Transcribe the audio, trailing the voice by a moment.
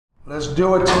Let's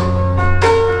do it. Everybody,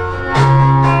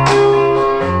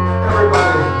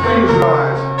 please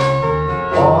rise.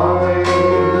 Boys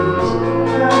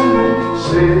can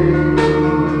sing,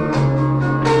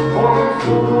 for the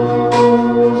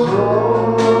fools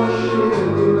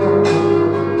rushing down.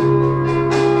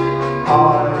 I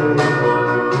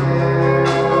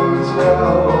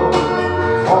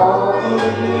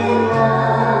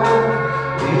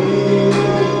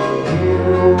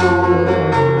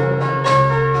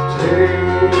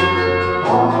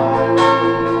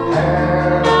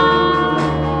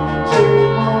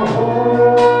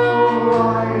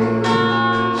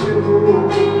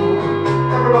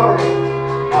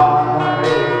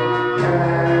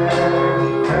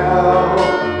can tell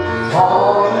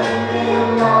falling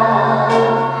around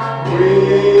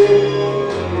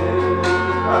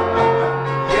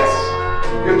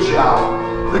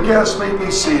The guests may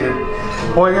be seated.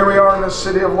 Boy, here we are in the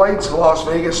City of Lights, Las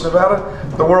Vegas, Nevada,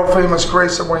 the world-famous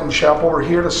Graceland Chapel. We're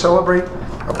here to celebrate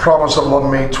a promise of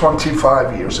love made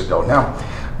 25 years ago. Now,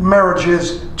 marriage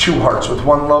is two hearts with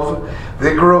one love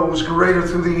that grows greater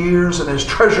through the years and is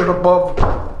treasured above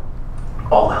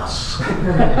all else.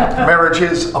 Marriage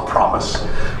is a promise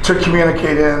to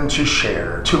communicate and to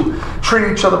share, to treat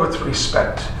each other with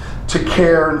respect, to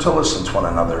care and to listen to one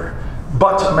another.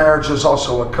 But marriage is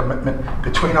also a commitment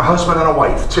between a husband and a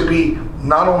wife to be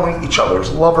not only each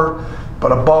other's lover,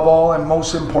 but above all and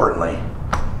most importantly,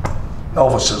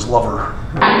 Elvis's lover.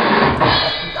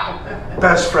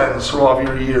 Best friends through all of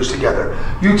your years together.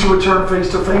 You two would turn face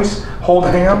to face, hold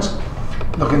hands,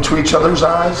 look into each other's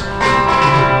eyes.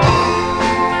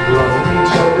 Love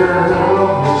each other,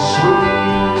 love is sweet.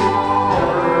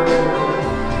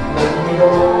 Let me go.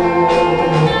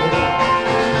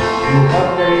 You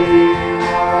have made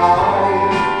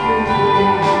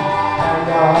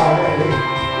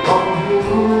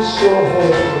so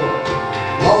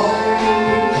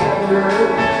loving, tender,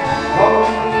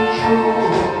 loving, true,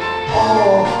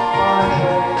 all my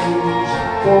dreams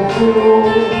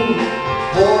fulfilled.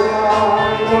 For I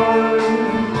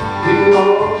learned He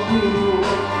loves you,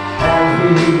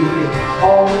 and He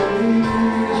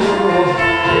always will.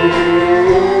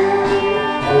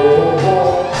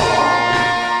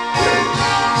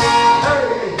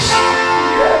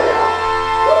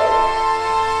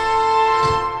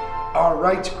 All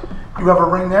right. You have a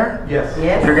ring there? Yes.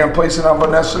 Yes. You're going to place it on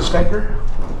Vanessa's finger?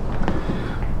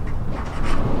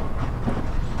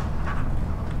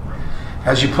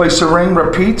 As you place the ring,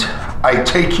 repeat, I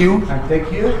take you. I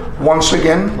take you. Once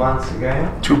again. Once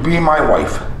again. To be my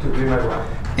wife. To be my wife.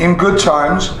 In good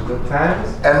times. In good times.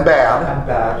 And bad. And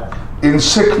bad. In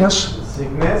sickness. In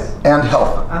sickness. And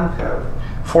health. And health.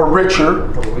 For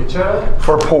richer. For richer.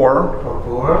 For poor. For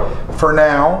poor. For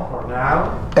now. For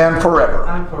now. And forever.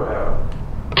 And forever.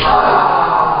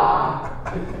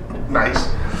 Nice.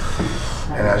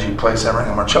 And as you place that ring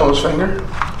on Marcelo's finger,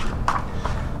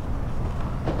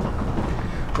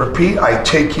 repeat, I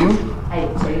take you. I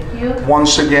take you.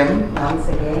 Once again. Once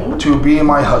again. To be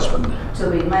my husband. To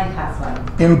be my husband.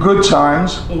 In good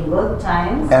times. In good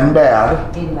times. And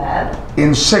bad. In bad.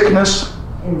 In sickness.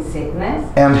 In sickness.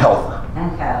 And health.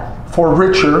 And health. For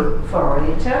richer. For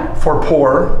richer. For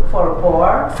poor. For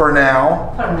poor. For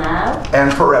now. For now.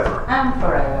 And forever. And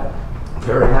forever.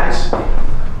 Very nice.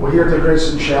 Well, here at the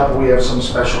Graceland Chapel, we have some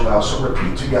special vows, so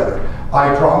repeat together.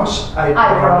 I promise. I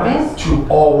promise. To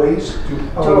always.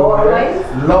 To always.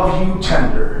 Love you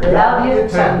tender. Love you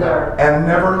tender. And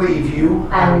never leave you.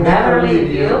 And never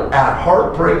leave you. At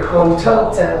Heartbreak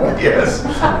Hotel. Yes.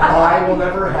 I will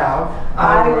never have.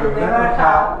 I will never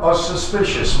have. A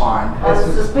suspicious mind. A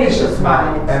suspicious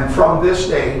mind. And from this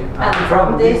day. And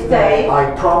from this day.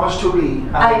 I promise to be.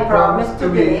 I promise to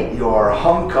be. Your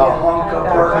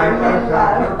hunka perfect.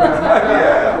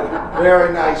 Yeah.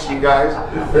 Very nice, you guys.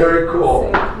 Very cool.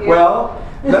 Well,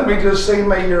 let me just say,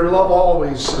 may your love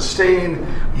always sustain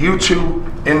you two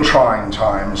in trying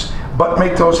times, but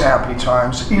make those happy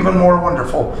times even more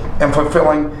wonderful and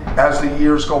fulfilling as the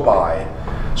years go by.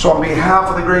 So on behalf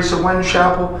of the Graceland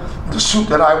Chapel, the suit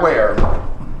that I wear,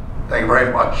 thank you very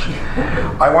much,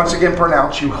 I once again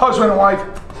pronounce you husband and wife,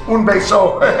 un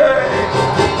beso.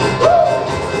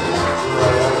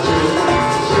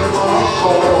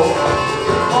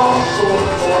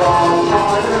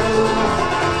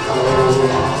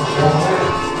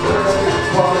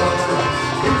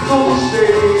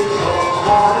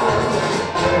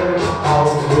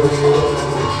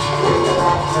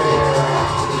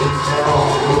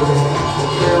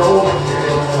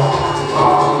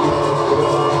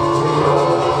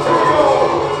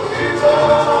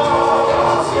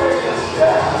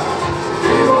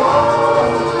 Viva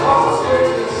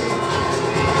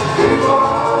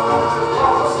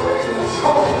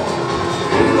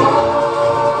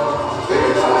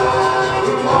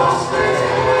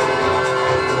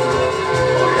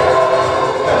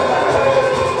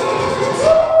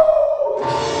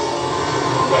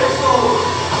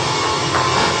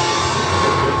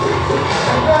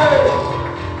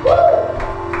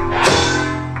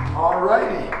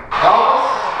Lady. Elvis,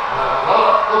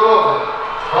 let's go over.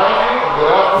 Thank you and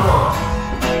good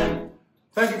afternoon.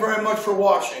 Thank you very much for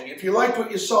watching. If you liked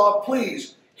what you saw,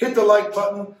 please hit the like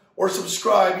button or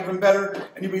subscribe, even better,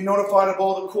 and you'll be notified of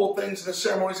all the cool things and the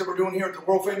ceremonies that we're doing here at the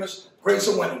world famous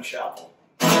Graceland Wedding Chapel.